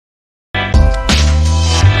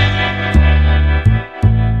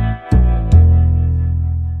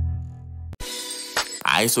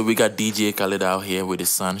Alright, so we got DJ Khaled out here with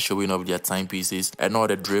his son showing off their timepieces and all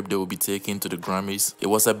the drip they will be taking to the Grammys. It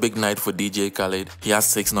was a big night for DJ Khaled. He has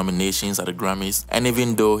 6 nominations at the Grammys, and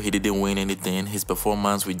even though he didn't win anything, his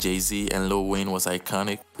performance with Jay-Z and Lil Wayne was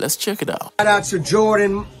iconic. Let's check it out. Shout out to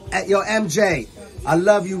Jordan at your MJ. I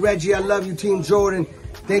love you, Reggie. I love you, Team Jordan.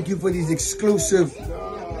 Thank you for these exclusive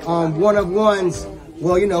one-of-ones.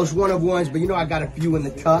 Well, you know, it's one-of-ones, but you know I got a few in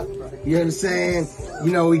the tuck. You know what I'm saying?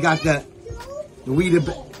 You know, we got the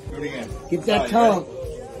get that tongue.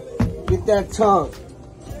 Get that tongue.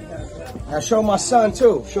 Now show my son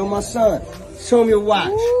too. Show my son. Show me a watch.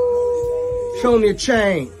 Show me a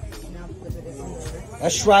chain.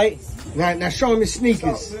 That's right. Now show him your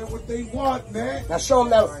sneakers. What they want, man. Now show him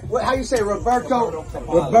that. What, how you say, Roberto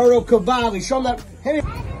Cavalli? Show him that. Hey.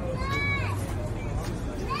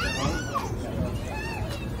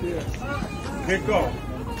 Here go.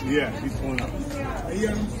 Yeah, he's going up.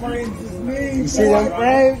 Yeah, them frames is mean, You see them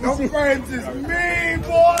frames? Them frames is mean, boy.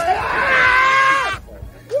 Ah!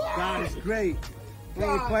 God is great.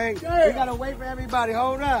 Playing. We gotta wait for everybody.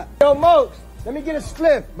 Hold up. Yo, Mokes, let me get a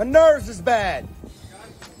split. My nerves is bad.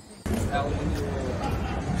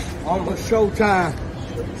 Almost showtime.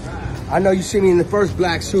 I know you see me in the first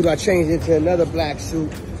black suit. I changed into another black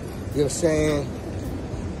suit. You know what I'm saying?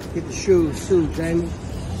 Get the shoes too, Jamie.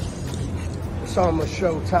 It's almost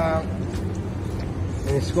showtime.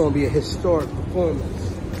 And it's gonna be a historic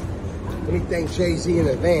performance. Let me thank Jay-Z in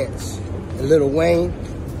advance, and Lil Wayne,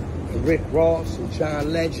 and Rick Ross, and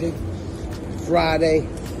John Legend, Friday.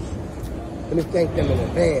 Let me thank them in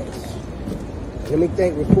advance. Let me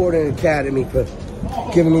thank Recording Academy for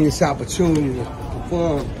giving me this opportunity to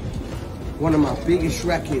perform one of my biggest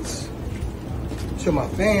records so my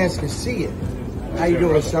fans can see it. How you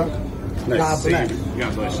doing, son? Nice God bless.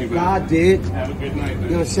 God bless you, man. God did. Have a good night, man. You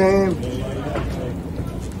know what I'm saying?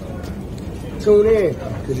 Tune in,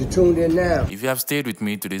 because you're tuned in now. If you have stayed with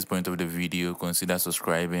me to this point of the video, consider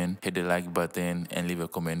subscribing, hit the like button, and leave a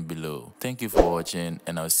comment below. Thank you for watching,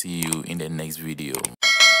 and I'll see you in the next video.